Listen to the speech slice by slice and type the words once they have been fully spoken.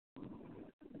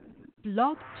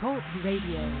Blog Talk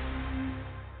Radio.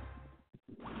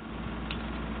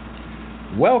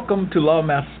 Welcome to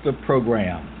Lawmaster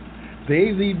Program. The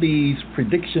AVB's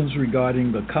predictions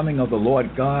regarding the coming of the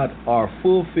Lord God are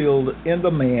fulfilled in the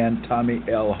man Tommy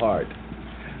L. Hart.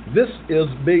 This is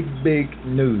big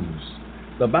news.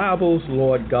 The Bible's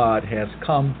Lord God has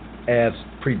come as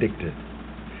predicted.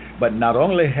 But not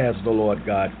only has the Lord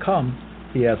God come,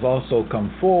 he has also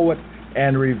come forward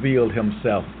and revealed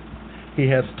himself. He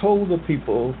has told the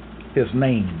people his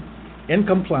name in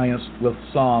compliance with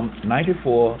Psalm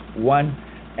 94:1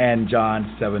 and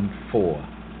John 7:4.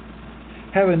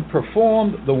 Having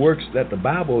performed the works that the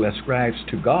Bible ascribes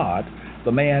to God,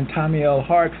 the man Tommy L.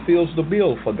 Hart fills the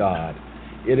bill for God.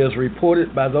 It is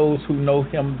reported by those who know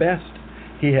him best,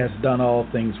 he has done all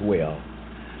things well.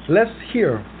 Let's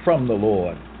hear from the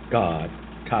Lord God,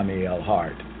 Tommy L.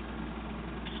 Hart.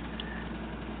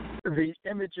 The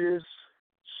image's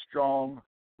strong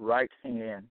right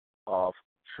hand of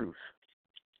truth.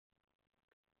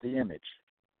 The image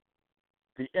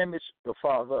the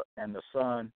Father and the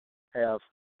Son have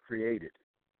created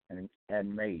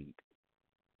and made.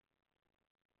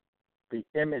 The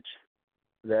image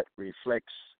that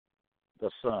reflects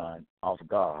the Son of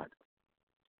God.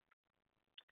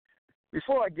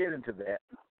 Before I get into that,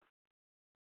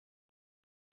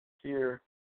 here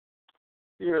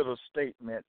is a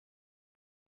statement,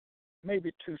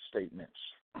 maybe two statements.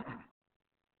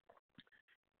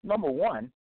 Number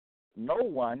one, no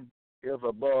one is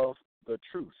above the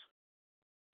truth.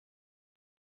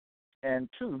 And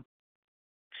two,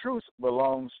 truth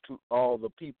belongs to all the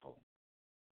people.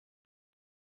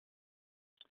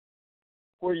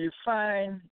 Where you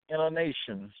find in a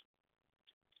nation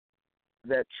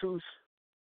that truth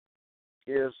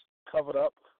is covered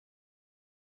up,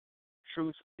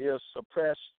 truth is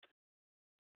suppressed,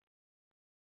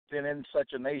 then in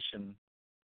such a nation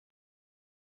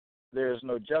there is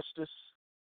no justice,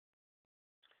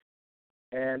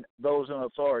 and those in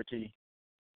authority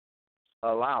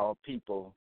allow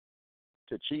people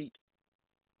to cheat,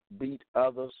 beat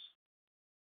others.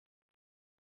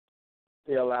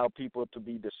 They allow people to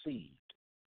be deceived.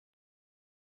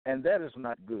 And that is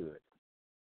not good.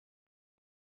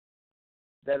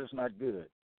 That is not good.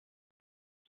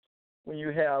 When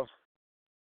you have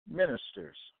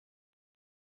ministers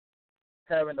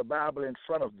having the Bible in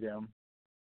front of them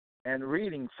and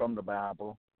reading from the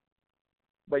Bible,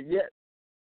 but yet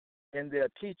in their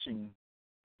teachings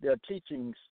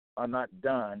are not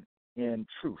done in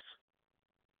truth.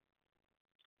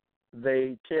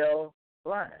 They tell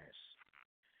lies.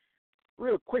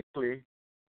 Real quickly,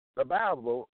 the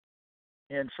Bible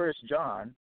in 1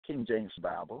 John, King James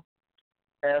Bible,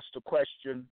 asks the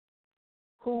question,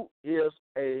 who is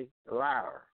a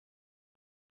liar?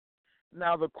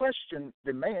 Now the question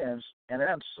demands an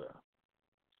answer.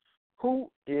 Who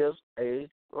is a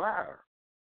liar?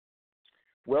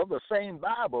 Well, the same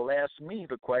Bible asked me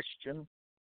the question,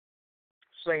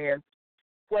 saying,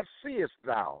 what seest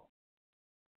thou?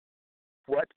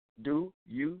 What do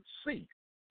you see?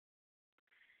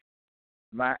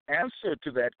 My answer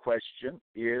to that question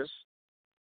is,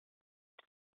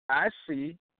 I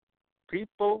see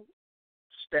people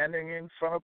standing in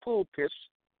front of pulpits,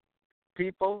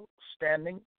 people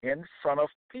standing in front of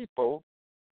people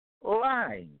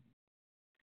lying,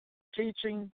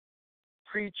 teaching,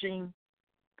 preaching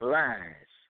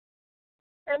lies.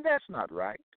 And that's not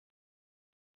right.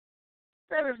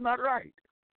 That is not right.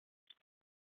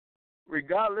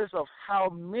 Regardless of how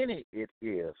many it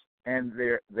is, and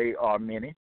they are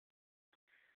many,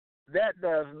 that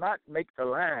does not make the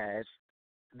lies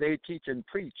they teach and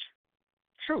preach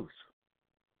truth.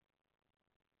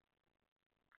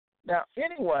 Now,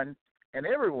 anyone and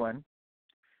everyone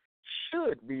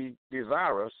should be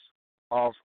desirous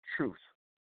of truth.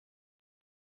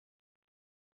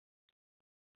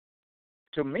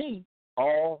 To me,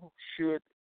 all should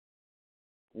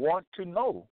want to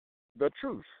know the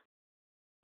truth.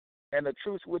 And the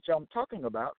truth which I'm talking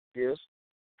about is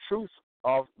truth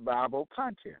of Bible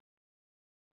content.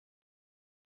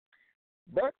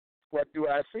 But what do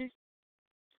I see?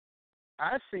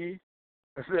 I see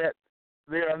that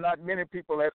there are not many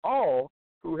people at all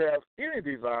who have any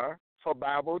desire for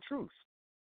Bible truth.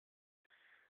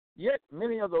 Yet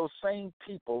many of those same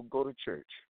people go to church.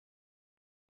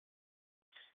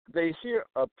 They hear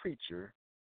a preacher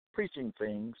preaching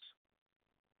things,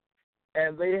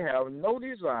 and they have no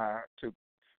desire to,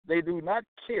 they do not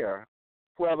care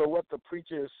whether what the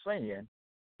preacher is saying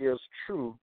is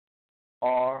true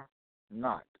or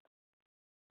not.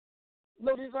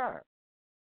 No desire.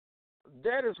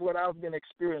 That is what I've been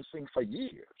experiencing for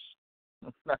years.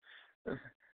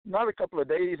 Not a couple of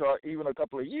days or even a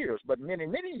couple of years, but many,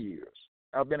 many years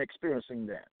I've been experiencing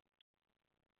that.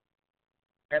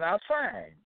 And I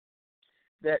find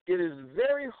that it is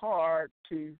very hard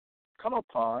to come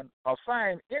upon or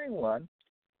find anyone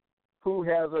who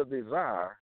has a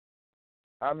desire,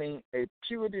 a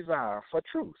pure desire for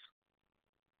truth.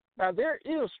 Now, there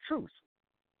is truth.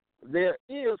 There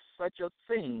is such a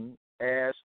thing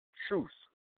as truth.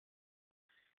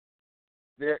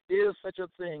 There is such a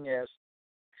thing as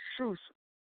truth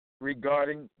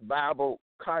regarding Bible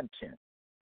content.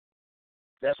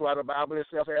 That's why the Bible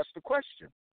itself asks the question,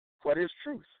 what is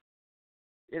truth?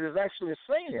 It is actually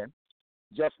saying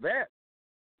just that,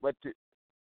 but it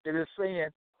is saying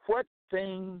what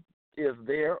thing is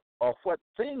there or what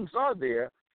things are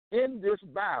there in this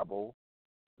Bible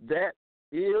that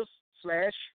is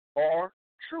 / or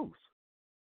truth.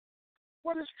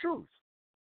 What is truth?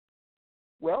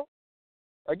 Well,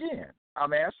 again,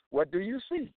 I'm asked, what do you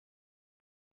see?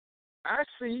 I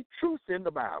see truth in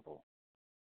the Bible.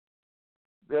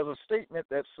 There's a statement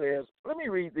that says, let me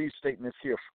read these statements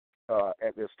here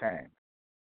at this time.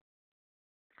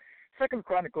 2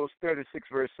 Chronicles 36,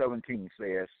 verse 17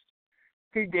 says,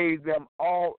 he gave them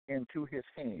all into his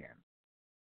hand.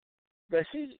 The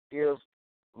he is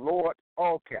Lord,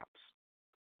 all caps.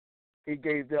 He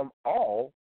gave them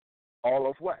all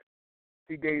of what?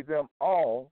 He gave them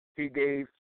all, he gave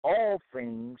all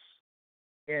things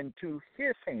into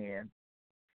his hand.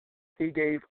 He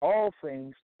gave all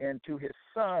things into his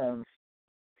son's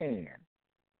hand.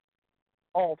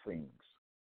 All things,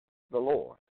 the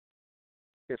Lord,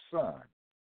 his son,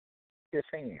 his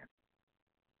hand.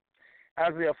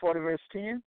 Isaiah 40, verse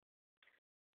 10.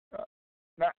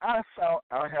 Now, I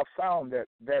have found that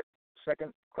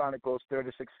 2 Chronicles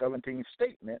 36, 17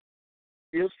 statement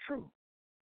is true.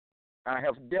 I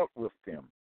have dealt with them.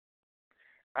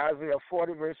 Isaiah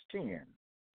 40, verse 10.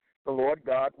 The Lord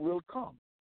God will come.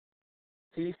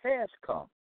 He has come.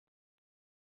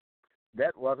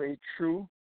 That was a true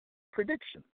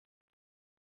prediction,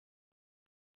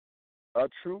 a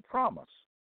true promise.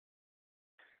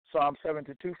 Psalm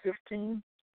 72:15,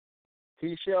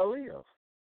 he shall live.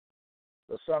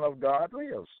 The Son of God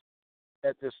lives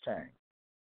at this time.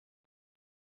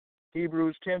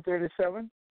 Hebrews 10:37,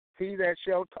 he that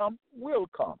shall come will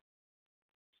come.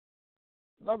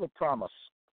 Another promise,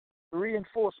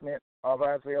 reinforcement of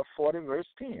Isaiah 40, verse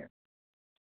 10.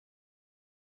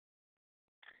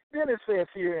 Then it says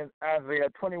here in Isaiah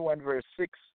 21, verse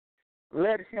 6,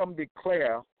 let him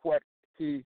declare what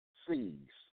he sees.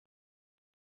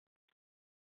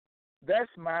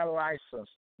 That's my license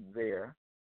there.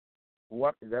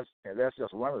 That's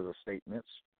just one of the statements.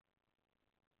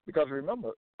 Because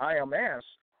remember, I am asked,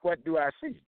 what do I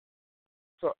see?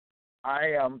 So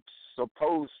I am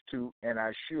supposed to, and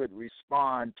I should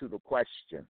respond to the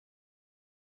question.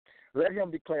 Let him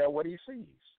declare what he sees.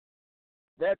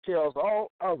 That tells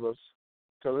all others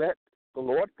to let the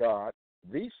Lord God,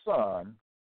 the Son,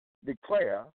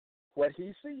 declare what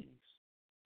he sees.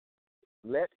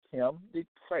 Let him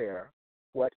declare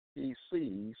what he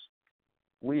sees.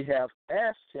 We have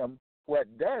asked him, what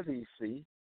does he see?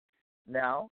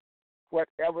 Now,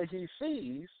 whatever he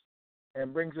sees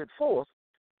and brings it forth,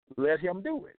 let him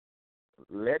do it.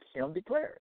 Let him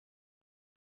declare it.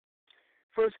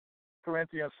 1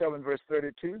 Corinthians 7, verse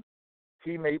 32,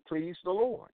 he may please the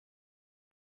Lord.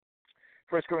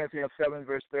 1 Corinthians 7,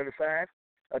 verse 35,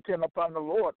 attend upon the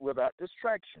Lord without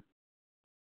distraction.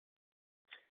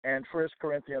 And 1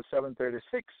 Corinthians 7:36,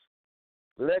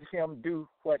 let him do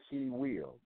what he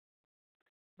will.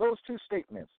 Those two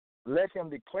statements, let him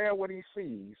declare what he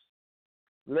sees,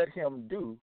 let him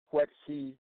do what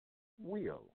he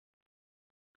will.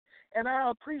 And I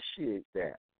appreciate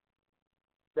that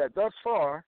thus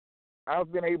far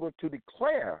I've been able to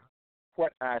declare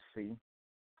what I see,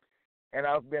 and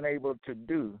I've been able to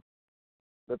do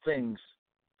the things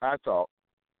I thought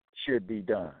should be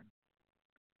done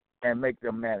and make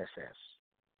them manifest.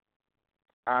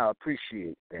 I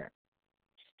appreciate that.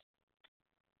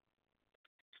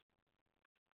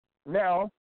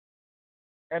 Now,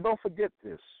 and don't forget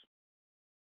this,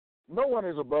 no one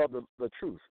is above the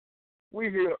truth. We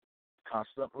hear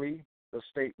constantly the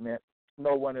statement,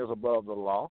 no one is above the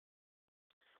law.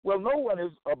 Well, no one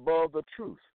is above the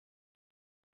truth.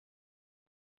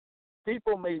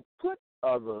 People may put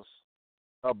others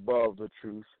above the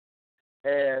truth,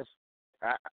 as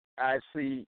I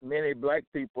see many black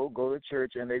people go to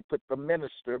church and they put the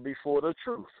minister before the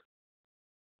truth.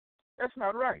 That's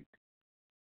not right.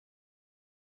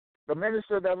 The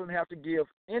minister doesn't have to give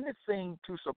anything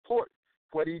to support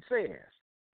what he says.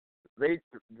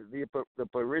 The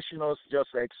parishioners just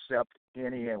accept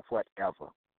any and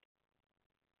whatever.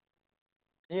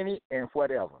 any and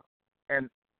whatever. And,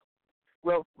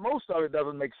 well, most of it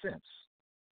doesn't make sense.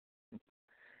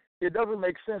 It doesn't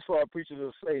make sense for a preacher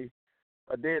to say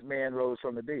a dead man rose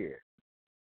from the dead,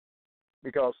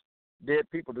 because dead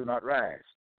people do not rise.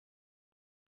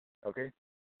 Okay?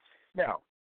 Now,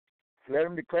 let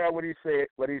him declare what he said,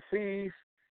 what he sees,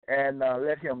 and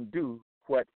let him do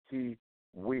what he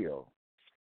will.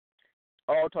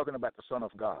 All talking about the Son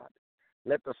of God.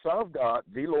 Let the Son of God,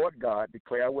 the Lord God,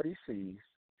 declare what he sees,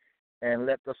 and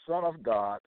let the Son of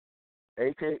God,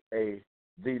 a.k.a.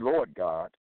 the Lord God,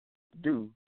 do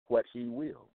what he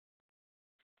will.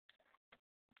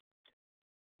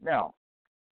 Now,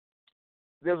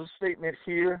 there's a statement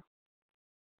here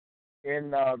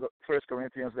in the 1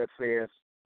 Corinthians that says,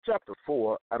 chapter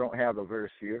 4, I don't have the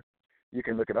verse here. You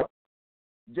can look it up.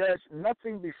 Judge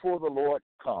nothing before the Lord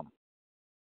come.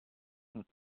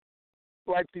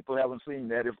 Black people haven't seen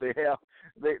that. If they have,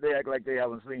 they act like they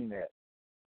haven't seen that.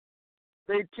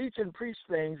 They teach and preach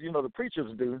things, the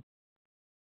preachers do.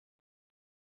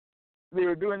 They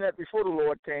were doing that before the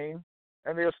Lord came,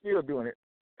 and they're still doing it,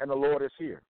 and the Lord is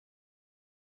here.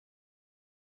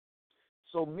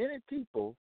 So many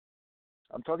people,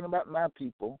 I'm talking about my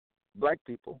people, black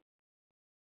people,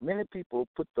 many people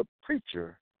put the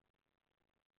preacher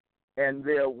and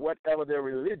their whatever their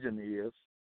religion is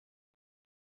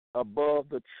above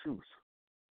the truth.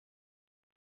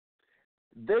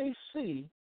 They see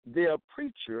their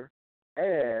preacher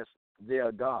as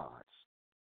their gods.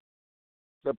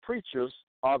 The preachers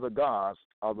are the gods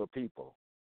of the people.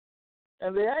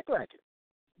 And they act like it.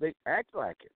 They act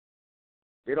like it.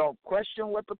 They don't question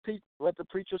what the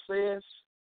preacher says.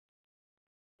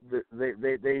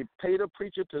 They pay the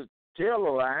preacher to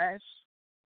tell lies.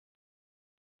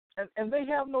 And they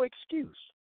have no excuse.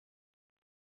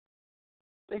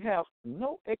 They have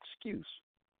no excuse.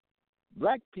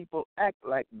 Black people act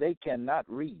like they cannot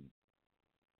read.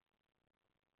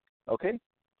 Okay?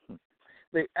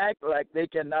 They act like they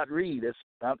cannot read.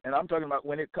 And I'm talking about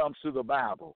when it comes to the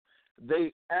Bible.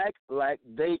 They act like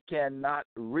they cannot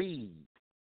read.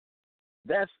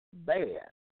 That's bad.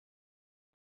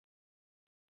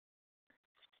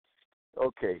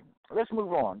 Okay, let's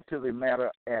move on to the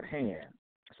matter at hand.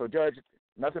 So, Judge,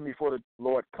 nothing before the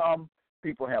Lord come.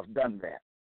 People have done that.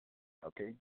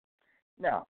 Okay?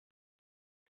 Now,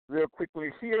 real quickly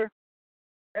here,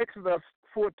 Exodus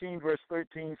 14, verse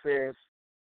 13 says,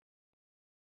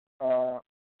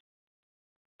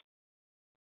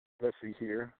 let's see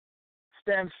here,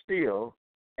 stand still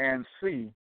and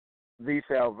see the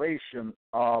salvation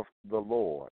of the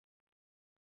Lord.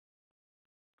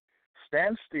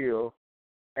 Stand still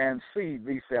and see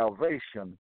the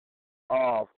salvation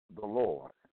of the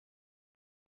Lord.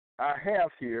 I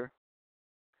have here,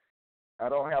 I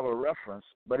don't have a reference,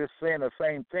 but it's saying the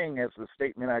same thing as the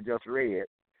statement I just read.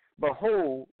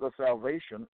 Behold the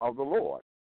salvation of the Lord.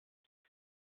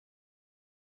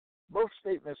 Both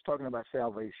statements talking about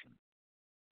salvation.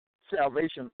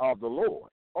 Salvation of the Lord,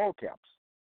 all caps.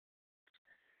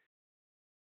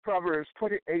 Proverbs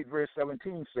 28, verse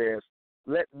 17 says,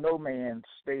 let no man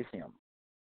stay him.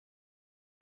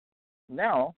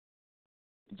 Now,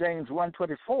 James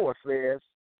 1:24 says,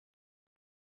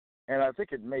 and I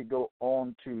think it may go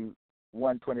on to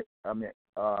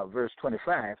verse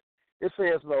 25. It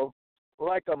says, though,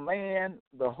 like a man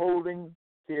beholding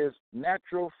his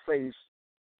natural face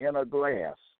in a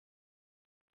glass,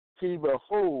 he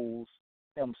beholds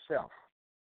himself.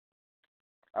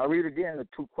 I'll read again the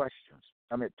two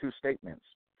statements.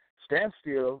 Stand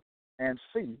still and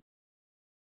see.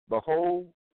 Behold,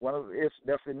 one of its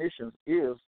definitions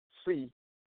is see.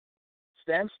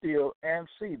 Stand still and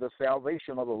see the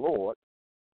salvation of the Lord.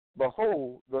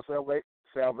 Behold the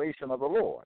salvation of the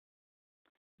Lord.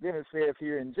 Then it says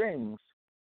here in James,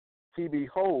 he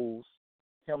beholds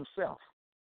himself.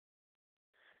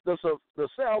 The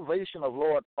salvation of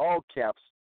Lord, all caps,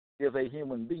 is a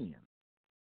human being.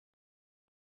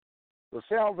 The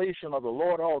salvation of the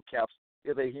Lord, all caps,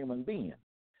 is a human being.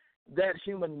 That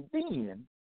human being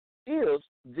is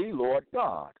the Lord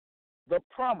God, the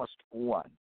promised one,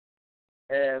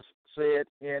 as said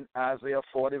in Isaiah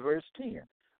 40, verse 10.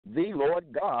 The Lord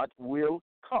God will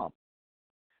come.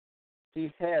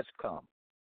 He has come.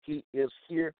 He is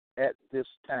here at this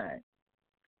time.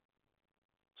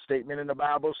 Statement in the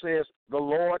Bible says, the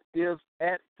Lord is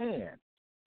at hand.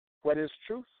 What is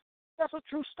truth? That's a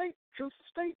truth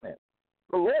statement.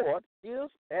 The Lord is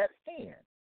at hand.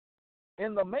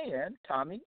 In the man,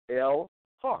 Tommy L.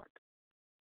 Hart.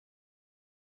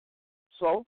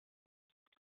 So,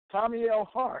 Tommy L.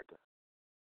 Hart,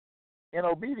 in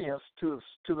obedience to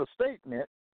the statement,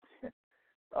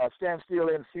 stand still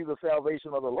and see the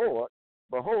salvation of the Lord,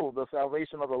 Behold, the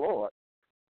salvation of the Lord.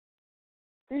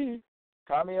 He,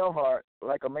 Tommy L. Hart,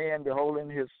 like a man beholding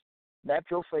his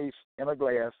natural face in a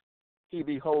glass, he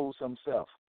beholds himself.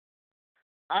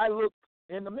 I look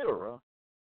in the mirror,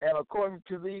 and according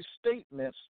to these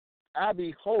statements, I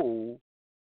behold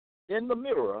in the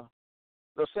mirror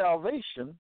the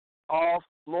salvation of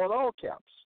Lord All Caps.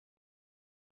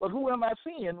 But who am I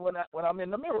seeing when I'm in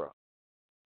the mirror?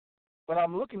 When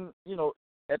I'm looking,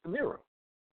 at the mirror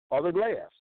or the glass,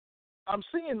 I'm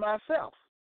seeing myself.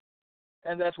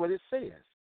 And that's what it says.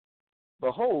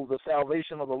 Behold, the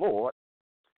salvation of the Lord.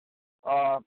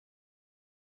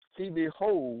 He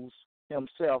beholds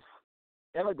himself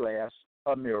in a glass,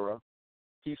 a mirror.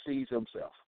 He sees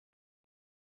himself.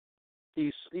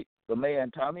 The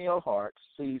man, Tommy L. Hart,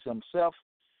 sees himself.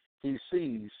 He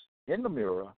sees in the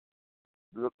mirror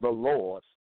the Lord's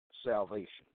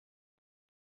salvation.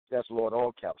 That's Lord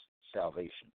All Caps'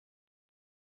 salvation.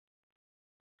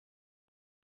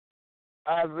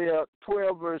 Isaiah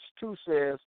 12, verse 2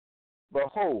 says,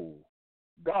 Behold,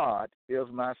 God is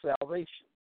my salvation.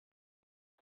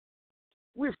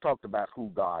 We've talked about who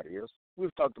God is.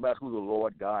 We've talked about who the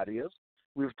Lord God is.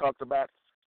 We've talked about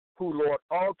who Lord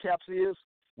All Caps is.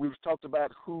 We've talked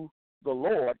about who the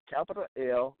Lord, capital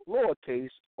L, lowercase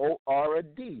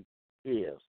O-R-D,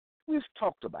 is. We've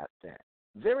talked about that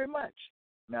very much,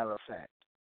 matter of fact.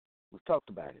 We've talked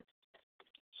about it.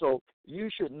 So you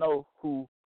should know who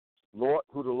the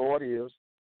Lord is.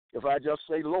 If I just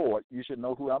say Lord, you should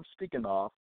know who I'm speaking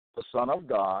of, the Son of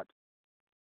God,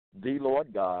 the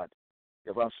Lord God.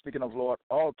 If I'm speaking of Lord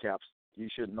All Caps, you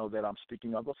should know that I'm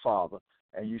speaking of the Father,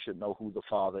 and you should know who the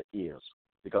Father is,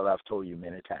 because I've told you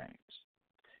many times.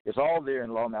 It's all there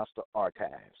in Lawmaster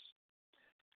Archives.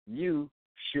 You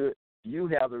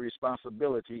have the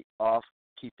responsibility of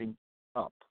keeping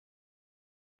up.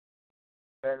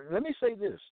 And let me say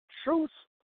this. Truth,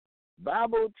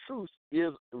 Bible truth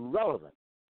is relevant.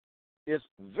 It's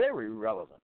very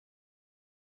relevant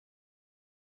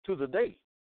to the day.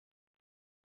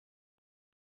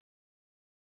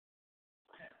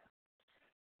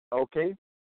 Okay?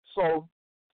 So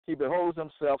he beholds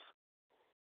himself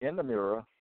in the mirror.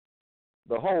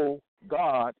 Behold,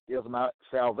 God is my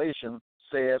salvation,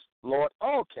 says Lord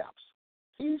All Caps.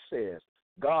 He says,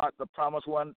 God, the promised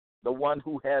one, the one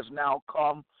who has now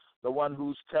come, the one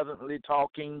who's presently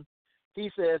talking, he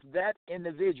says that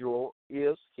individual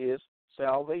is his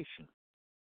salvation.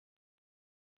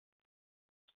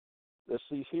 Let's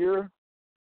see here.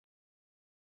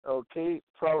 Okay,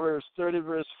 Proverbs 30,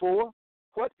 verse 4.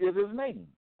 What is his name?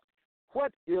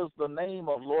 What is the name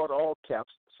of Lord All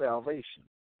Caps' salvation?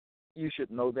 You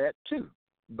should know that too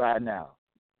by now.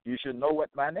 You should know what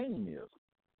my name is.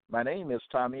 My name is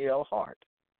Tommy L. Hart.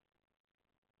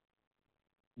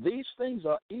 These things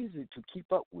are easy to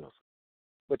keep up with,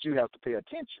 but you have to pay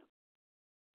attention.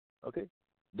 Okay?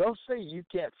 Don't say you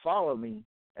can't follow me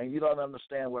and you don't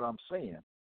understand what I'm saying.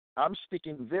 I'm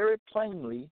speaking very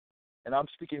plainly and I'm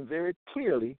speaking very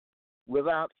clearly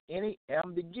without any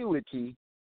ambiguity,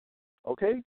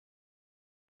 okay?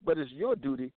 But it's your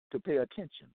duty to pay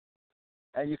attention.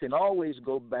 And you can always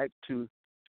refer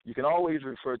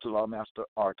to Lawmaster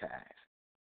Archive,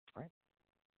 right?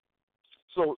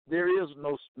 So there is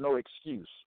no excuse.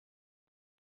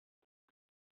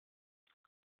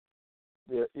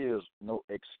 There is no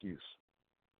excuse.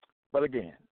 But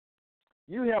again,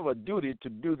 you have a duty to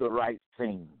do the right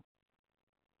thing.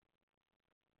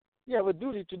 You have a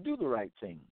duty to do the right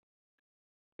thing.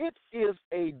 It is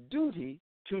a duty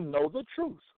to know the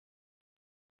truth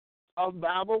of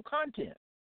Bible content.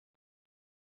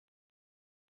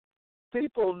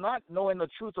 People not knowing the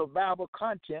truth of Bible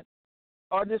content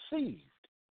are deceived.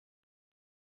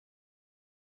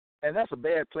 And that's a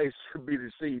bad place to be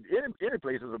deceived. Any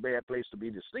place is a bad place to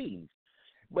be deceived.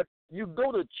 But you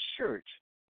go to church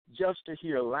just to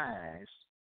hear lies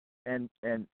and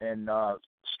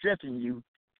strengthen you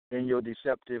in your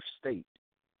deceptive state,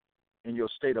 in your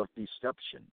state of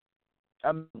deception.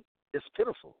 I mean, it's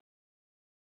pitiful.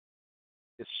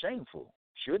 It's shameful.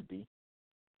 Should be.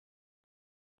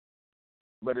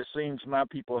 But it seems black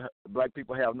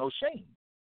people have no shame.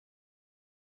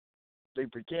 They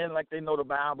pretend like they know the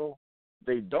Bible.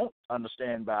 They don't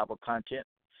understand Bible content.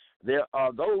 There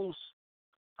are those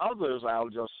others, I'll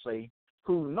just say,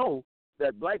 who know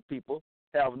that black people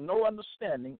have no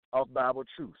understanding of Bible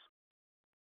truth.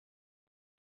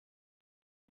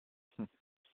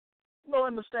 No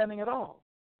understanding at all.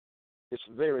 It's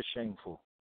very shameful.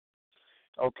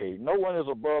 Okay, no one is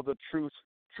above the truth.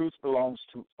 Truth belongs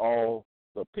to all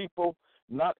the people,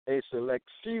 not a select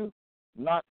few,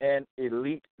 not an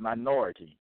elite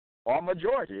minority. or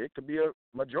majority. It could be a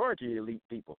majority elite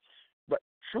people. But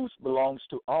truth belongs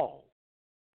to all.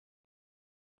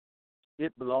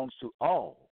 It belongs to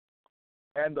all.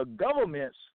 And the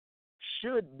governments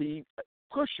should be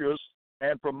pushers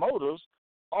and promoters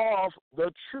of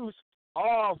the truth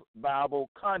of Bible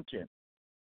content,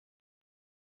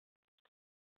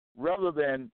 rather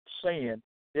than saying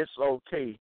it's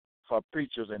okay for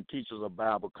preachers and teachers of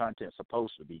Bible content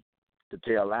supposed to be to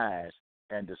tell lies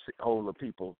and to hold the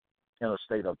people in a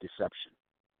state of deception.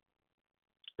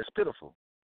 It's pitiful.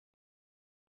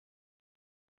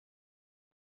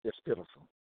 It's pitiful.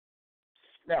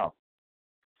 Now,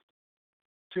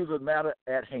 to the matter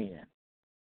at hand.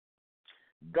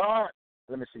 God,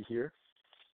 let me see here.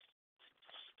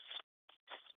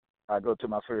 I go to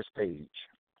my first page.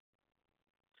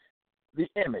 The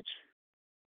image.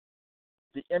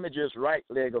 The image is right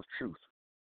leg of truth.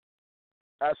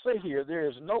 I say here there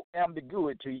is no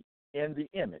ambiguity in the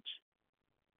image.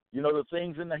 You know, the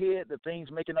things in the head, the things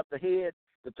making up the head,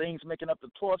 the things making up the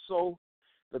torso,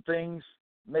 the things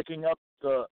making up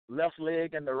the left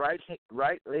leg and the right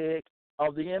leg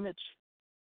of the image.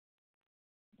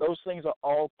 Those things are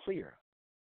all clear.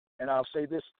 And I'll say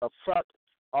this up front.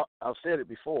 I've said it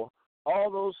before.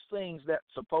 All those things that's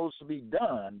supposed to be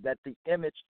done, that the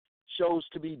image shows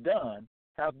to be done,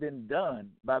 have been done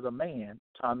by the man,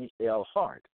 Tommy L.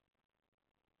 Hart.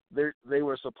 They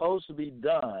were supposed to be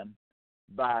done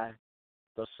by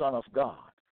the Son of God.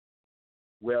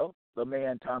 Well, the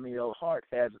man, Tommy L. Hart,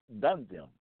 has done them.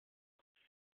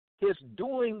 His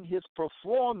doing, his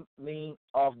performing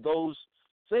of those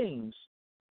things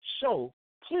show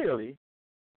clearly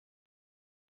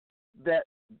that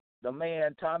the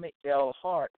man, Tommy L.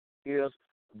 Hart, is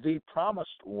the promised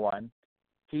one.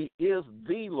 He is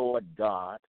the Lord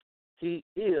God. He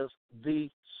is the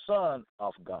Son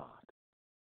of God.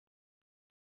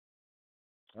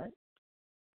 Right?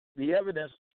 The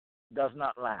evidence does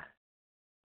not lie.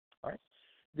 Right?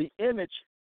 The image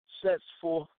sets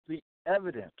forth the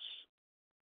evidence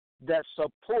that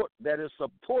is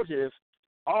supportive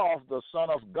of the Son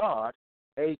of God,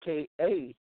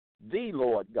 a.k.a. the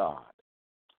Lord God.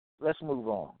 Let's move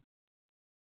on.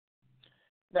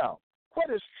 Now, what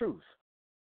is truth?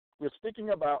 We're speaking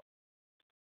about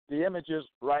the image's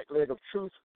right leg of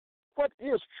truth. What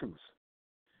is truth?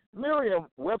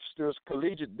 Merriam-Webster's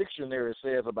Collegiate Dictionary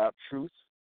says about truth,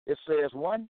 it says,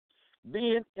 1,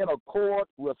 being in accord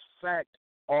with fact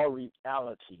or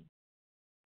reality.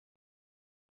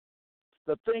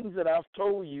 The things that I've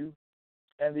told you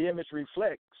and the image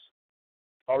reflect,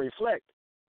 they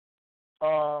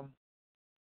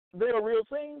are real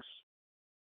things.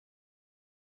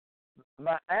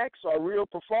 My acts are real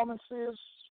performances.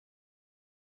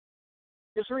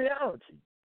 It's reality.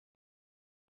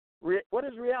 What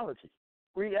is reality?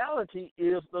 Reality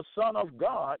is the Son of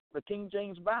God. The King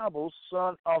James Bible's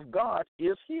Son of God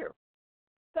is here.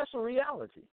 That's a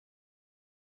reality.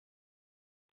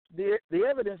 The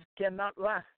evidence cannot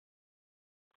lie.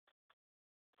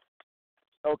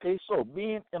 Okay, so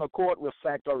being in accord with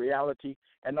fact or reality.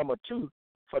 And number 2,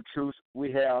 for truth,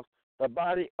 we have the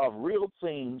body of real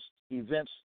things,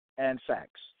 events, and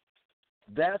facts.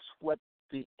 That's what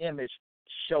the image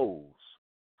shows.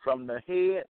 From the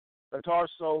head, the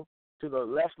torso, to the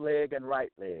left leg and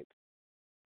right leg.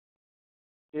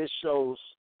 It shows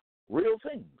real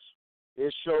things.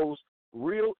 It shows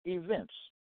real events.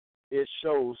 It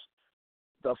shows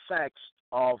the facts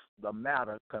of the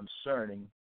matter concerning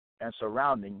and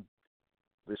surrounding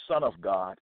the Son of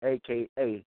God,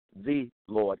 a.k.a. the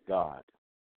Lord God.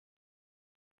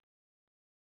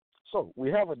 So we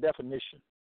have a definition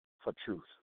for truth.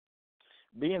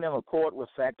 Being in accord with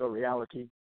fact or reality,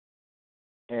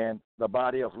 and the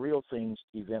body of real things,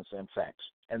 events, and facts.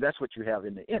 And that's what you have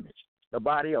in the image. The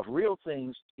body of real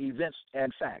things, events,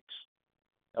 and facts.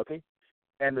 Okay?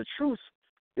 And the truth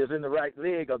is in the right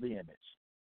leg of the image.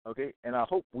 Okay? And I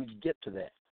hope we get to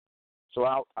that. So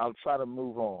I'll try to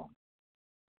move on.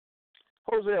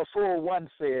 Hosea 4:1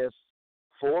 says,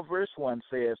 4 verse 1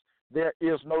 says, there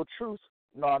is no truth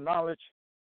nor knowledge.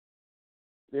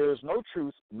 There is no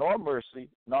truth nor mercy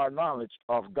nor knowledge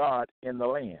of God in the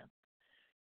land.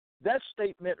 That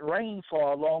statement reigned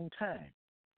for a long time.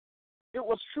 It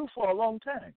was true for a long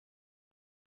time.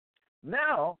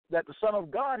 Now that the Son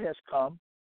of God has come,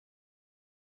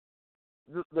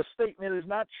 the statement is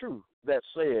not true that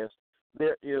says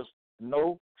there is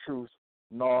no truth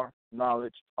nor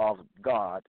knowledge of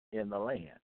God in the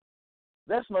land.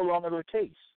 That's no longer the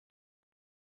case.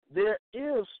 There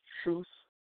is truth,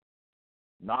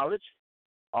 knowledge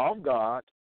of God,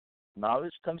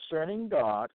 knowledge concerning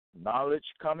God, knowledge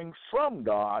coming from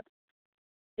God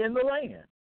in the land.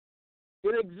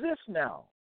 It exists now.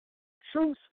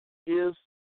 Truth is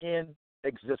in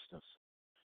existence.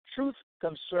 Truth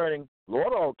concerning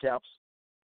Lord, all caps,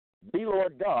 the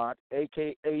Lord God,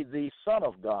 a.k.a. the Son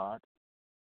of God.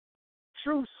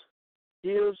 Truth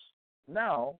is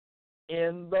now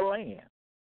in the land.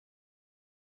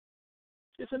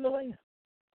 It's in the land.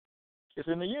 It's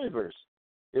in the universe.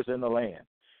 It's in the land.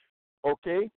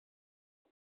 Okay?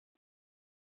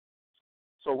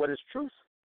 So what is truth?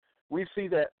 We see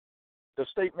that the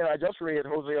statement I just read,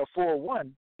 Hosea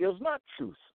 4:1, is not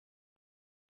truth.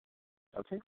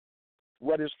 Okay?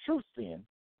 What is truth then?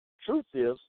 Truth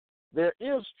is there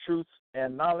is truth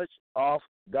and knowledge of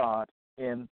God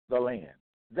in the land.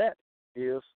 That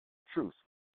is truth.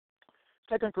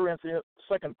 Second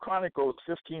Chronicles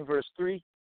 15 verse 3.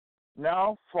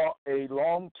 Now for a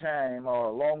long time or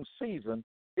a long season,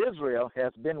 Israel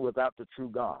has been without the true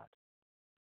God.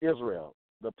 Israel,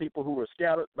 the people who were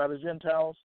scattered by the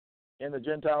Gentiles in the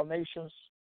Gentile nations,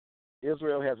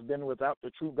 Israel has been without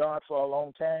the true God for a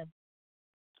long time.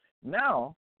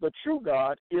 Now the true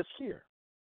God is here.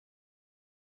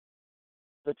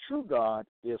 The true God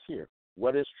is here.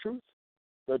 What is truth?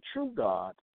 The true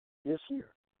God is here.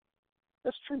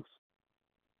 That's truth,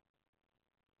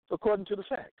 according to the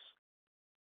facts.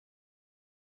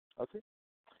 Okay?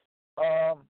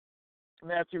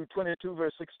 Matthew 22,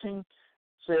 verse 16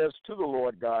 says, to the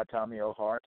Lord God, Tommy L.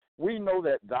 Hart, we know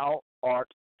that thou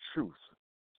art truth.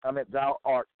 Thou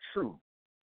art true.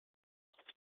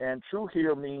 And true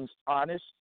here means honest,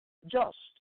 just.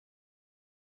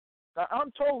 Now,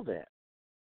 I'm told that.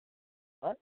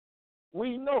 Right?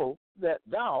 We know that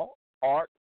thou art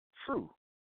true.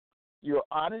 You're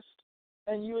honest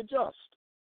and you're just.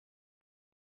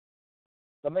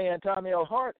 The man Tommy L.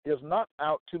 Hart is not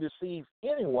out to deceive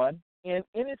anyone in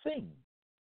anything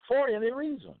for any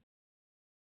reason.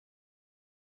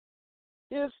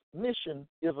 His mission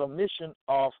is a mission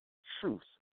of truth.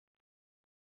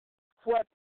 What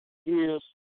is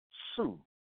true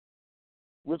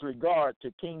with regard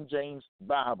to King James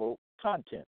Bible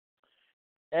content?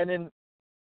 And in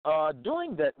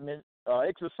doing that,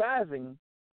 exercising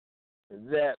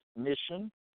that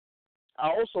mission, I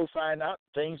also find out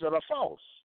things that are false.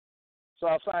 So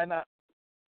I find out,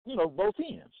 both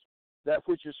ends. That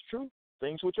which is true,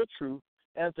 things which are true,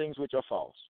 and things which are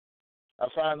false. I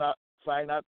find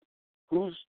out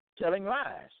who's telling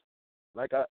lies.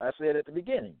 Like I said at the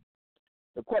beginning,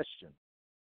 the question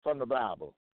from the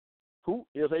Bible, who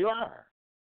is a liar?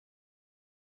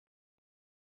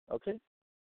 Okay?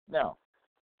 Now,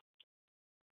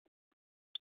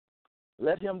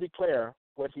 let him declare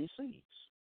what he sees.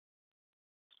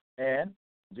 And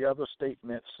the other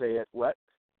statement said what?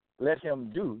 Let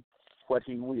him do what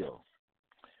he will.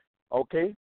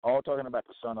 Okay? All talking about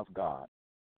the Son of God.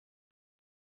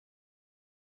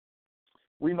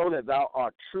 We know that thou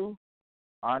art true,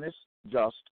 honest,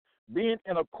 just, being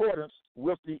in accordance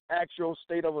with the actual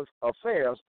state of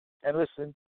affairs, and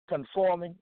listen,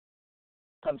 conforming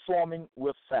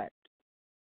with fact.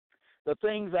 The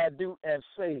things I do and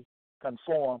say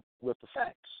conform with the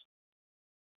facts.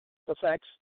 The facts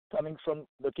coming from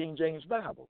the King James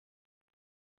Bible.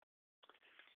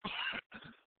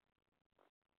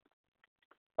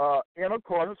 In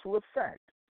accordance with fact.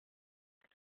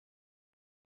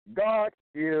 God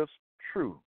is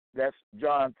true. That's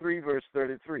John 3, verse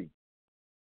 33.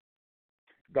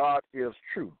 God is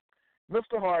true.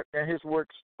 Mr. Hart and his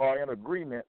works are in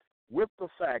agreement with the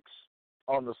facts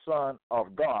on the Son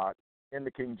of God in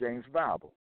the King James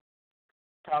Bible.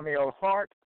 Tommy L.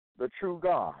 Hart, the true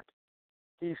God.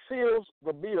 He seals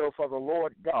the bill for the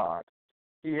Lord God.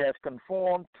 He has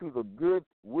conformed to the good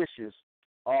wishes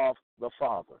of the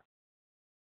Father.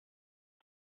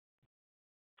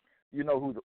 You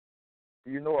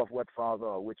know of what Father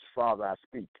or which Father I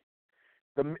speak.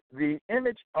 The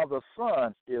image of the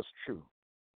Son is true.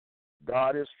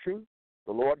 God is true.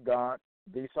 The Lord God,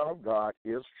 the Son of God,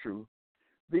 is true.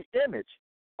 The image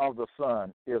of the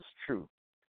Son is true.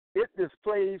 It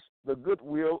displays the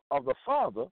goodwill of the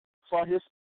Father for his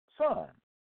Son.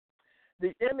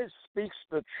 The image speaks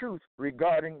the truth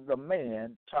regarding the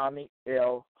man, Tommy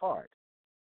L. Hart.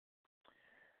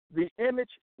 The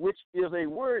image, which is a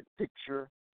word picture,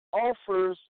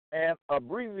 offers an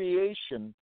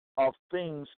abbreviation of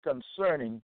things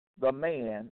concerning the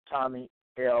man, Tommy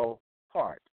L.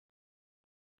 Hart.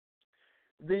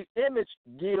 The image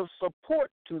gives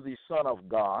support to the Son of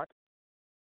God,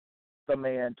 the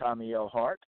man, Tommy L.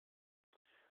 Hart.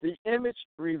 The image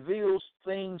reveals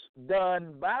things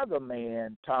done by the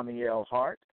man, Tommy L.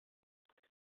 Hart.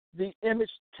 The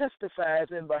image testifies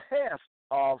in behalf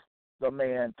of the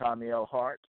man, Tommy L.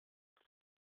 Hart.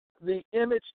 the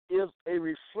image is a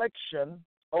reflection,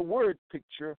 a word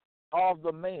picture of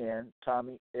the man,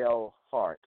 Tommy L.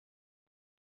 Hart.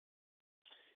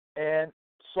 And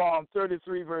Psalm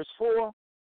 33, verse 4,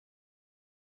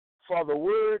 for the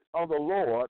word of the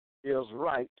Lord is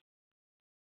right.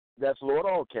 That's Lord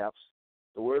all caps.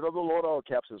 The word of the Lord all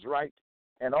caps is right,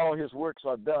 and all his works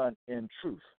are done in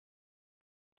truth.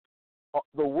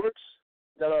 The works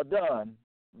that are done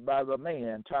by the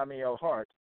man, Tommy L. Hart,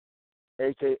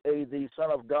 a.k.a. the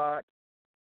Son of God,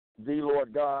 the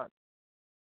Lord God,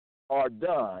 are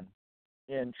done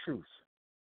in truth.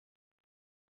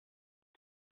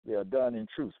 They are done in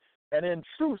truth. And in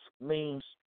truth means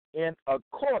in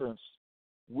accordance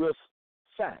with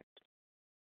fact,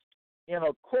 in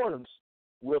accordance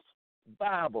with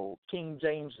Bible, King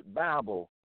James Bible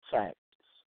facts.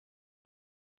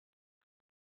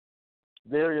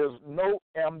 There is no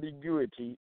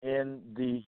ambiguity in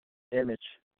the image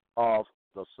of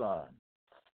the Son.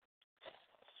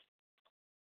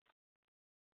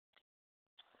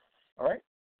 All right?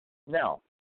 Now,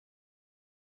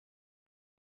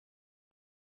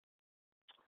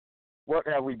 what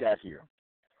have we got here?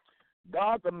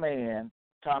 God the man,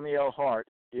 Tommy L. Hart,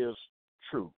 is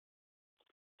true.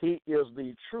 He is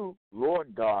the true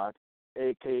Lord God,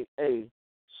 a.k.a.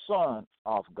 Son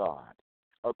of God,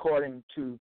 according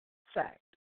to fact.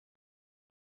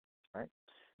 Right?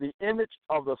 The image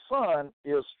of the Son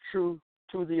is true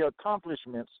to the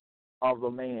accomplishments of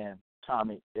the man,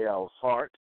 Tommy L.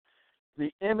 Hart.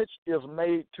 The image is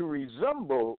made to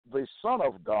resemble the Son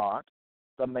of God,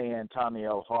 the man, Tommy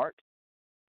L. Hart.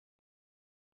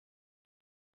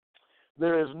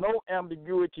 There is no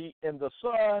ambiguity in the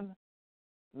Son,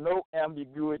 no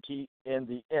ambiguity in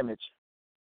the image.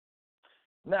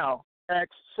 Now,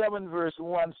 Acts 7 verse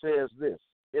 1 says this.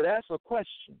 It asks a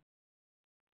question.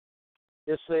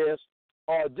 It says,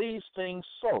 are these things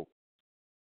so?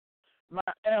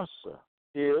 My answer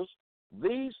is,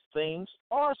 these things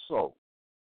are so.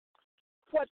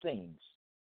 What things?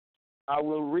 I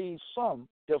will read some,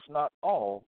 if not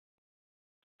all,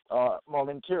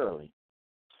 momentarily.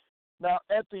 Now,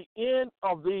 at the end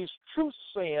of these truth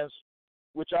sayings,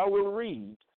 which I will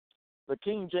read, the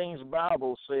King James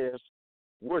Bible says,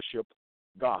 worship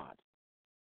God.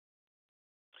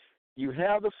 You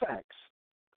have the facts.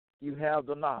 You have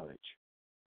the knowledge.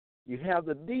 You have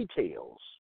the details.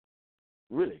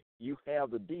 Really, you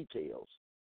have the details.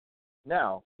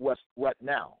 Now, what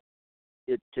now?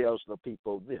 It tells the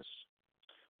people this.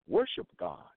 Worship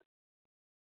God.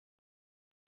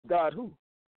 God who?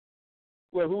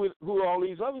 Well, who are all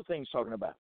these other things talking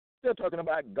about? They're talking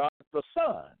about God the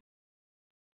Son.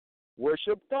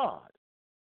 Worship God.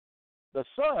 The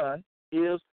Son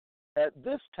is, at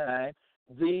this time,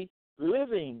 the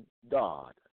living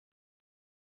God.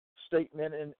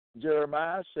 Statement in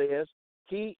Jeremiah says,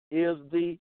 he is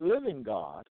the living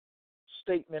God.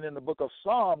 Statement in the book of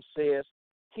Psalms says,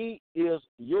 he is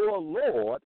your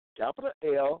Lord, capital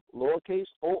L, lowercase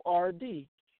O-R-D,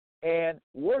 and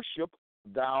worship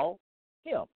thou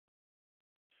him.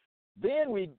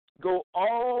 Then we go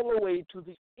all the way to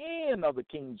the end of the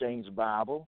King James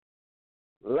Bible,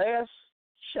 last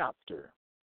chapter,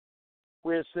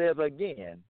 where it says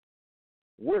again,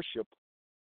 worship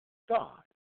God.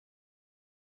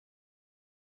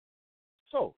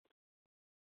 So,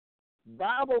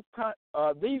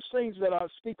 these things that I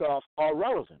speak of are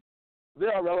relevant. They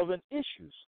are relevant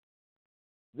issues.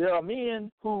 There are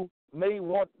men who may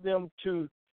want them to,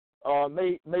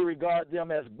 may regard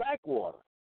them as backwater.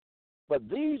 But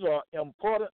these are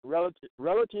important, relevant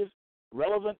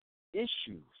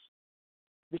issues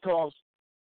because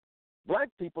black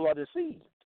people are deceived.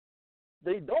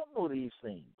 They don't know these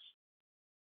things.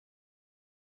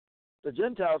 The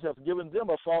Gentiles have given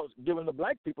the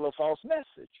black people a false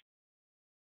message,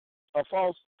 a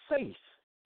false faith,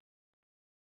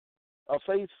 a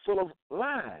faith full of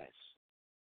lies.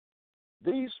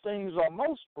 These things are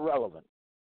most relevant.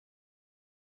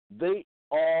 They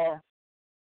are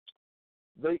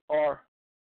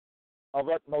of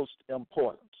utmost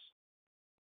importance.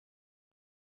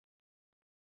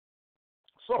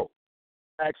 So,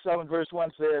 Acts 7 verse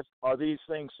 1 says, are these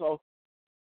things so?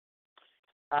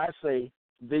 I say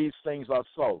these things are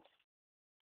so.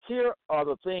 Here are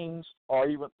the things, or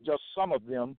even just some of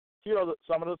them, here are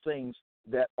some of the things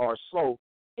that are so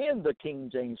in the King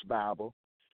James Bible.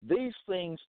 These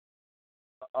things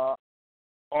are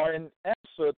an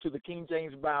answer to the King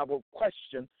James Bible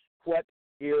question, what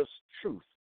is truth?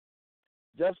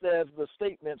 Just as the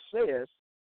statement says,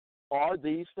 are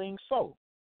these things so?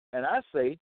 And I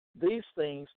say, these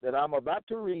things that I'm about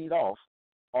to read off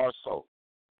are so.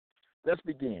 Let's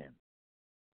begin.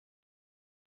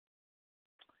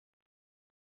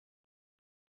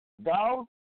 Thou,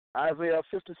 Isaiah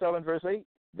 57, verse 8,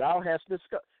 thou hast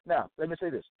discussed. Now, let me say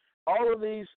this. All of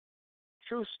these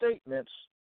true statements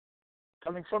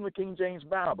coming from the King James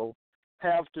Bible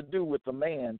have to do with the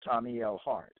man Tommy L.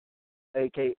 Hart,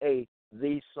 a.k.a.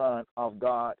 the Son of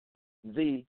God,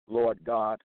 the Lord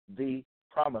God, the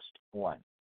Promised One.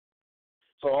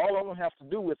 So all of them have to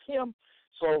do with him.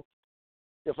 So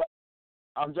if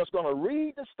I'm just going to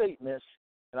read the statements,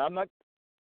 and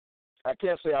I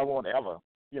can't say I won't ever,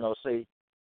 say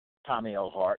Tommy L.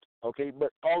 Hart, okay?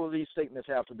 But all of these statements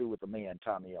have to do with the man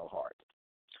Tommy L. Hart.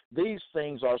 These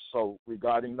things are so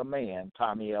regarding the man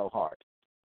Tommy L. Hart.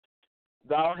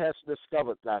 Thou hast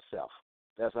discovered thyself.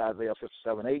 That's Isaiah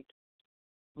 57, 8.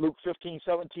 Luke 15,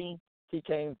 17, he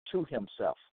came to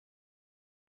himself.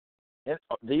 And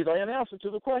these are in answer to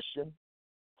the question,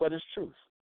 what is truth?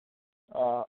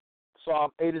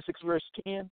 Psalm 86, verse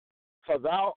 10, for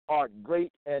thou art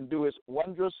great and doest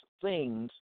wondrous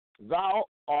things. Thou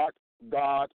art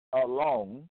God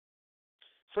alone.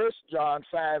 1 John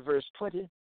 5, verse 20,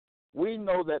 we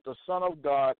know that the Son of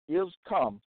God is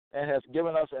come and has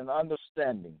given us an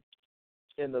understanding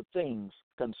in the things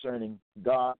concerning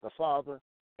God the Father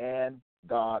and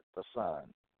God the Son.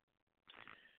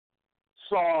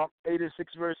 Psalm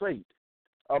 86, verse 8,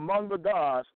 among the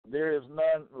gods there is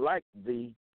none like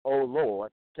thee, O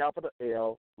Lord, capital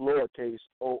L, lowercase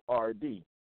O-R-D.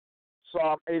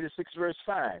 Psalm 86, verse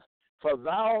 5, for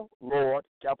thou, Lord,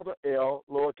 capital L,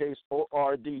 lowercase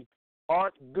O-R-D,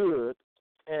 art good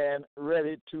and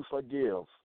ready to forgive.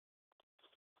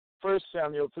 1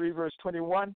 Samuel 3, verse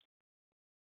 21,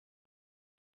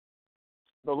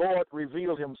 the Lord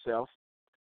revealed himself.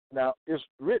 Now, it's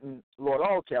written, Lord,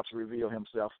 all caps, reveal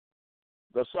himself.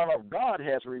 The Son of God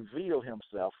has revealed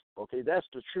himself. Okay, that's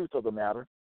the truth of the matter.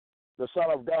 The Son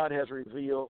of God has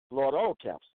revealed, Lord, all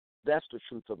caps. That's the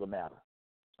truth of the matter.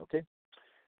 Okay?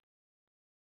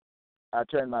 I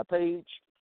turn my page.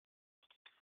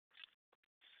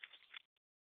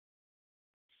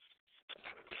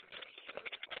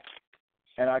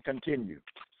 And I continue.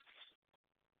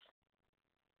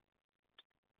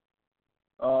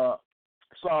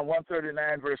 Psalm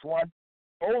 139, verse 1,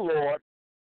 O Lord,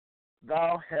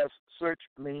 thou hast searched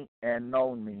me and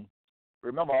known me.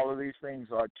 Remember, all of these things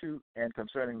are to and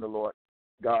concerning the Lord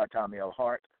God, Tommy L.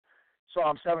 Hart.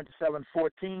 Psalm 77,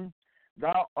 14,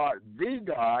 thou art the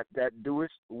God that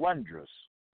doest wonders.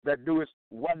 2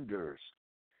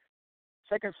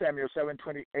 Samuel 7,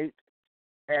 28,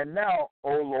 and now,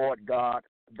 O Lord God,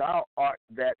 thou art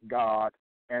that God,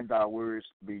 and thy words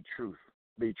be true.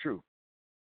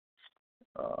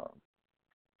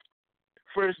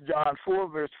 1 John 4,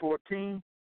 verse 14,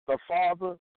 the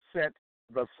Father sent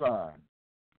the Son.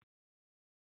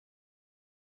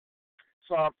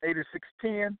 Psalm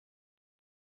 86:10,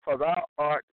 for thou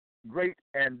art great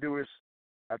and doest,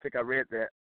 I think I read that,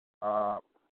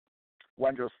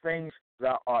 wondrous things,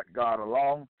 thou art God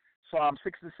alone. Psalm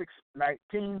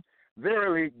 66:19,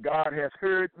 verily God hath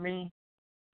heard me.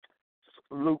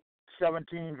 Luke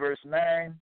 17, verse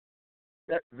 9,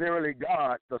 that verily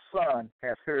God, the Son,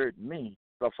 hath heard me,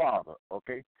 the Father,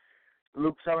 okay?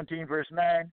 Luke 17, verse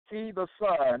 9, he, the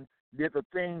Son, did the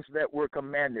things that were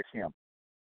commanded him.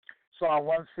 Psalm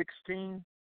 116,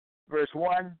 verse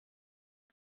 1,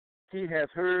 he,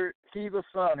 the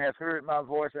Son, hath heard my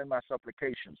voice and my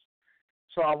supplications.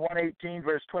 Psalm 118,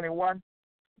 verse 21,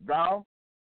 thou,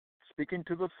 speaking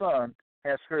to the Son,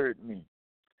 hast heard me.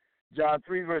 John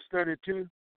 3, verse 32,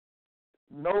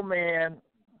 no man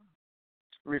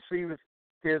receiveth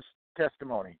his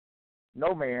testimony.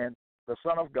 No man, the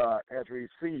Son of God, has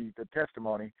received the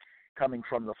testimony coming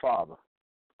from the Father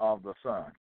of the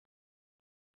Son.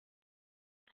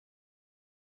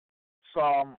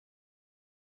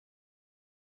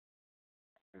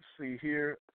 Let's see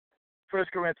here, 1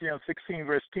 Corinthians 16,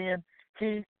 verse 10,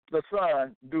 he, the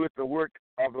Son, doeth the work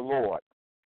of the Lord.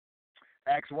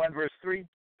 Acts 1, verse 3,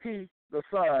 he, the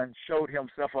Son, showed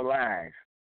himself alive.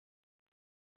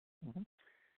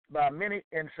 By many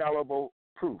infallible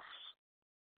proofs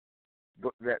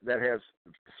that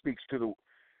speaks to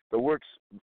the works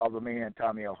of the man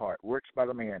Tommy L. Hart, works by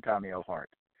the man Tommy L. Hart.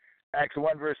 Acts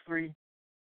 1, verse 3,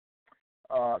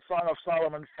 Song of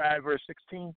Solomon 5, verse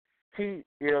 16, he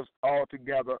is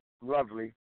altogether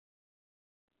lovely.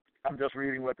 I'm just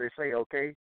reading what they say,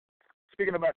 okay?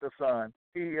 Speaking about the Son,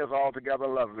 he is altogether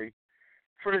lovely.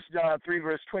 1 John 3,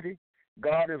 verse 20,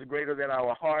 God is greater than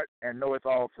our heart and knoweth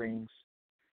all things.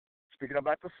 Speaking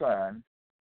about the Son,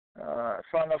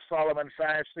 Song of Solomon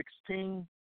 5:16,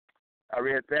 I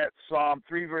read that. Psalm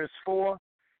 3, verse 4,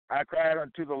 I cried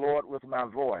unto the Lord with my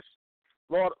voice.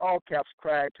 Lord, all caps,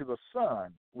 cried to the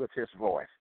Son with his voice.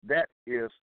 that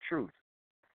is truth.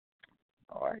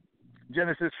 All right.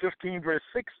 Genesis 15, verse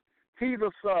 6, he,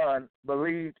 the Son,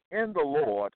 believed in the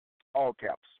Lord, all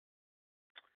caps.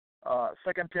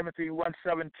 2 Timothy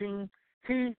 1:17,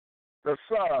 he, the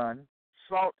Son,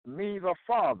 sought me, the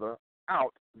Father,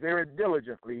 out very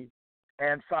diligently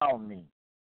and found me.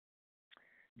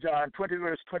 John 20,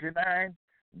 verse 29,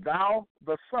 thou,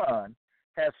 the Son,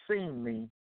 hast seen me,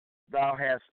 thou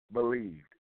hast believed.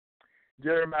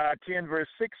 Jeremiah 10, verse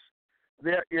 6,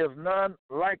 there is none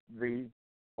like thee,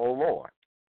 O Lord.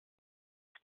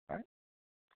 Right?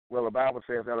 Well, the Bible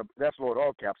says that, that's Lord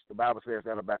all caps, the Bible says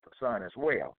that about the Son as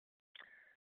well.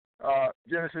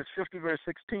 Genesis 50, verse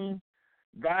 16,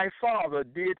 thy Father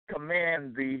did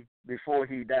command thee before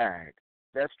he died.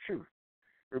 That's true.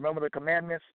 Remember the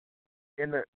commandments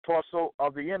in the torso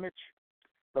of the image?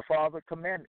 The Father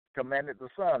commanded the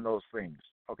Son those things,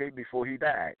 okay, before he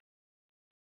died.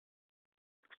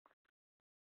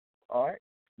 All right.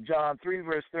 John 3,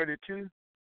 verse 32,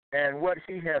 and what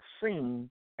he hath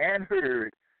seen and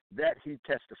heard, that he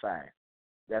testifies.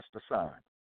 That's the Son.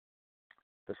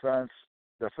 The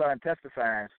Son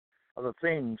testifies of the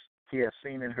things he has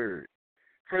seen and heard.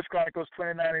 1 Chronicles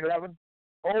 29:11,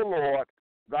 O Lord,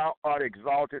 thou art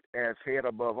exalted as head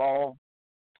above all.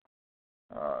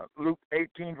 Luke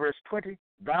 18, verse 20,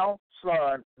 thou,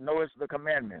 Son, knowest the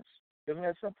commandments. Isn't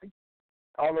that something?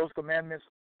 All those commandments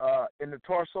in the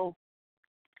torso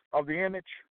of the image.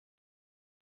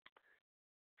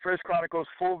 1 Chronicles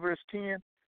 4, verse 10,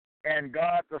 and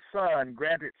God the Son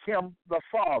granted him, the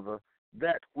Father,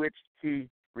 that which he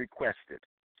requested.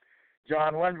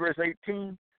 John 1, verse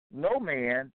 18, no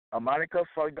man, a moniker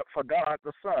for God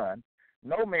the Son,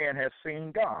 no man has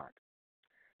seen God.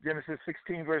 Genesis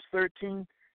 16, verse 13,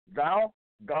 thou,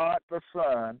 God the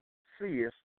Son,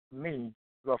 seest me,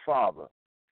 the Father.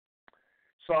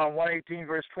 Psalm 118,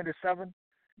 verse 27,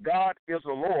 God is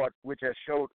the Lord which has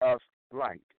showed us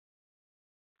light.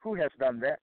 Who has done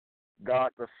that?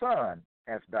 God the Son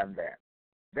has done that.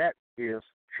 That is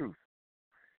truth.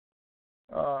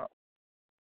 Psalm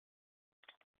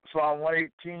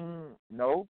 118,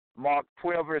 no. Mark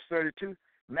 12, verse 32,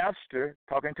 Master,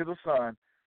 talking to the Son,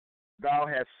 thou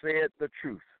hast said the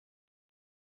truth.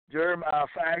 Jeremiah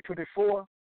 5:24,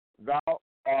 thou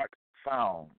art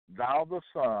found. Thou the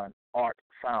Son art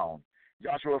found.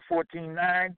 Joshua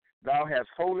 14:9, thou hast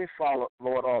wholly followed,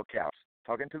 Lord, all caps,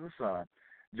 talking to the Son.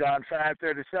 John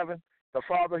 5:37, the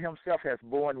Father himself has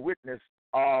borne witness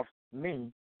of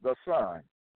me, the Son.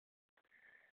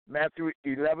 Matthew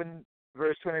 11,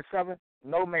 verse 27,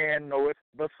 no man knoweth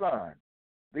the Son.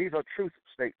 These are truth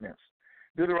statements.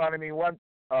 Deuteronomy 1,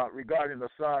 regarding the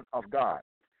Son of God.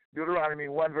 Deuteronomy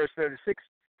 1, verse 36,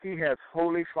 he has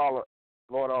wholly followed,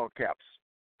 Lord, all caps.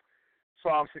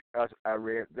 Psalm, I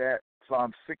read that.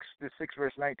 Psalm 66,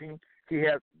 verse 19,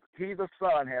 he, the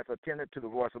Son, has attended to the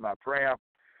voice of my prayer.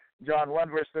 John 1,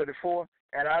 verse 34,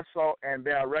 and I saw and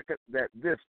bear record that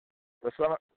this, the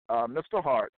Son of Mr.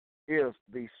 Hart, is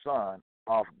the Son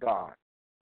of God.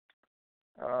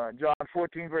 John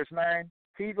 14, verse 9,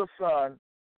 he, the Son,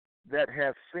 that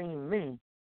has seen me,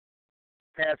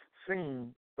 has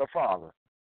seen the Father.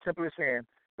 Simply saying,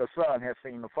 the Son has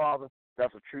seen the Father.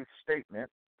 That's a truth statement.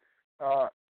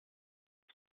 Let's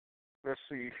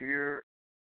see here.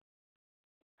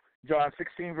 John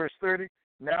 16, verse 30,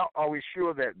 now are we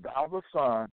sure that thou, the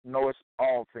Son, knowest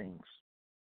all things.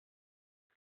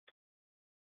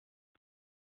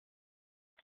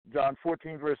 John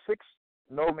 14, verse 6,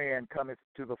 no man cometh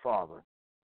to the Father.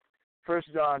 1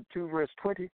 John 2, verse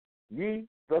 20, ye,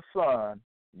 the Son,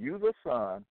 you, the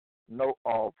Son, know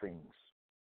all things.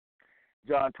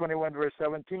 John 21, verse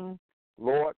 17,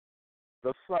 Lord,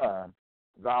 the Son,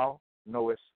 thou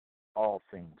knowest all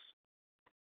things.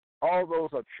 All those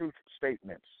are truth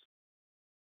statements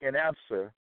in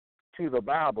answer to the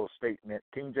Bible statement,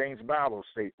 King James Bible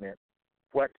statement,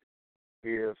 what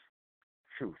is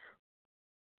truth?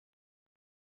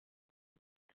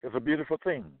 It's a beautiful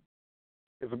thing.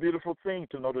 It's a beautiful thing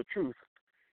to know the truth.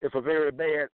 It's a very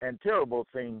bad and terrible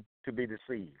thing to be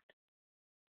deceived.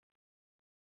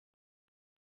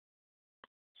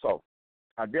 So,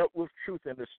 I dealt with truth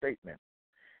in this statement.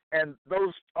 And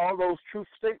all those truth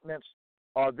statements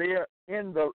are there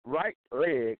in the right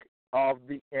leg of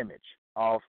the image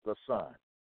of the Son.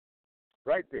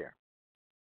 Right there.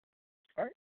 All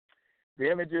right? The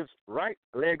image's right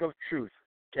leg of truth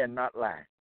cannot lie.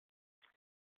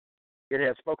 It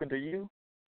has spoken to you.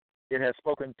 It has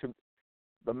spoken to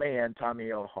the man,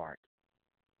 Tommy L. Hart.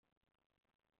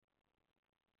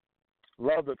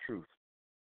 Love the truth.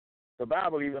 The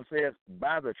Bible even says,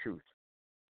 by the truth.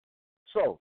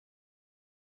 So,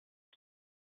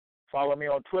 Follow me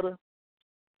on Twitter.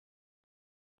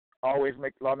 Always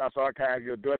make Lawhouse Archive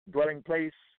your dwelling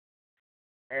place.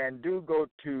 And do go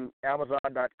to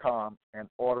Amazon.com and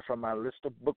order from my list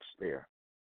of books there.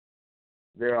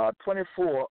 There are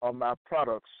 24 of my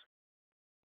products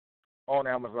on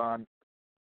Amazon.com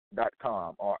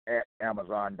or at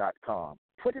Amazon.com.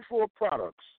 24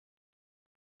 products.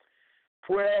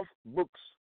 12 books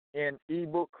in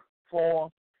ebook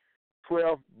form,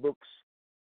 12 books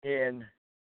in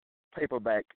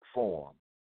paperback form.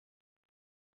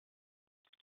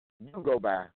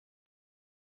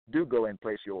 Do go and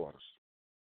place your orders.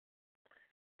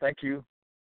 Thank you.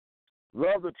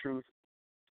 Love the truth.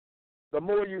 The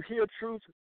more you hear truth,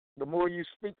 the more you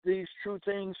speak these true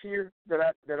things here that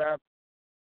are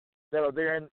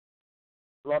there in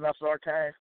Lawhouse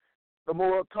Archive, the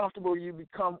more comfortable you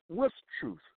become with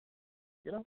truth.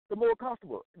 You know, the more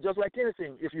comfortable. Just like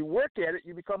anything, if you work at it,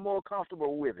 you become more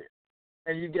comfortable with it,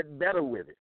 and you get better with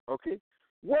it. Okay,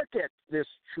 work at this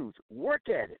truth. Work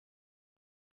at it.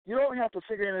 You don't have to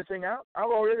figure anything out. I've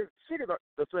already figured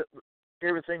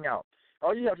everything out.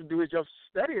 All you have to do is just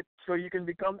study it so you can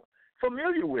become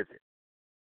familiar with it.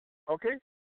 Okay?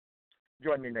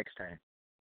 Join me next time.